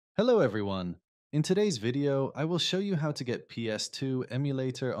Hello everyone! In today's video, I will show you how to get PS2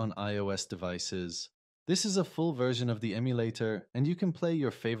 Emulator on iOS devices. This is a full version of the emulator, and you can play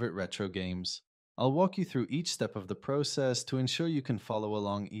your favorite retro games. I'll walk you through each step of the process to ensure you can follow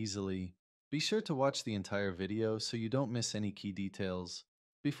along easily. Be sure to watch the entire video so you don't miss any key details.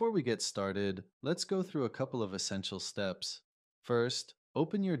 Before we get started, let's go through a couple of essential steps. First,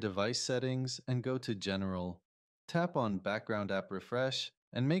 open your device settings and go to General. Tap on Background App Refresh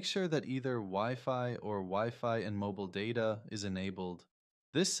and make sure that either Wi-Fi or Wi-Fi and mobile data is enabled.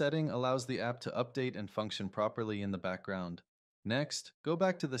 This setting allows the app to update and function properly in the background. Next, go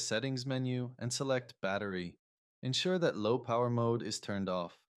back to the Settings menu and select Battery. Ensure that Low Power Mode is turned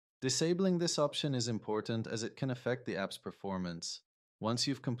off. Disabling this option is important as it can affect the app's performance. Once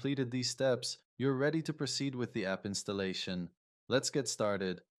you've completed these steps, you're ready to proceed with the app installation. Let's get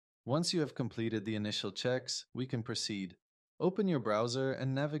started. Once you have completed the initial checks, we can proceed. Open your browser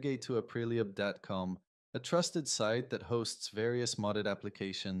and navigate to apriliab.com, a trusted site that hosts various modded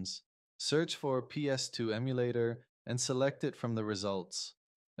applications. Search for PS2 Emulator and select it from the results.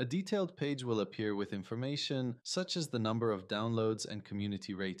 A detailed page will appear with information such as the number of downloads and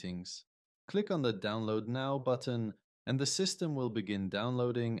community ratings. Click on the Download Now button and the system will begin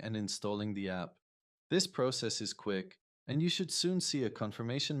downloading and installing the app. This process is quick, and you should soon see a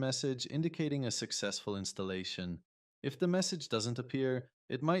confirmation message indicating a successful installation. If the message doesn't appear,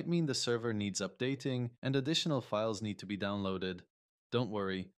 it might mean the server needs updating and additional files need to be downloaded. Don't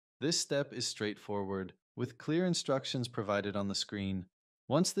worry, this step is straightforward, with clear instructions provided on the screen.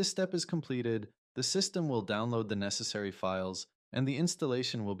 Once this step is completed, the system will download the necessary files and the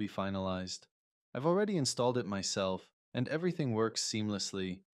installation will be finalized. I've already installed it myself, and everything works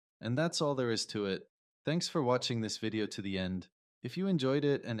seamlessly. And that's all there is to it. Thanks for watching this video to the end. If you enjoyed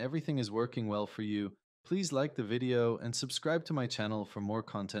it and everything is working well for you, please like the video and subscribe to my channel for more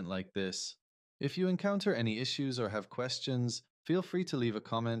content like this. If you encounter any issues or have questions, feel free to leave a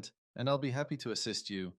comment and I'll be happy to assist you.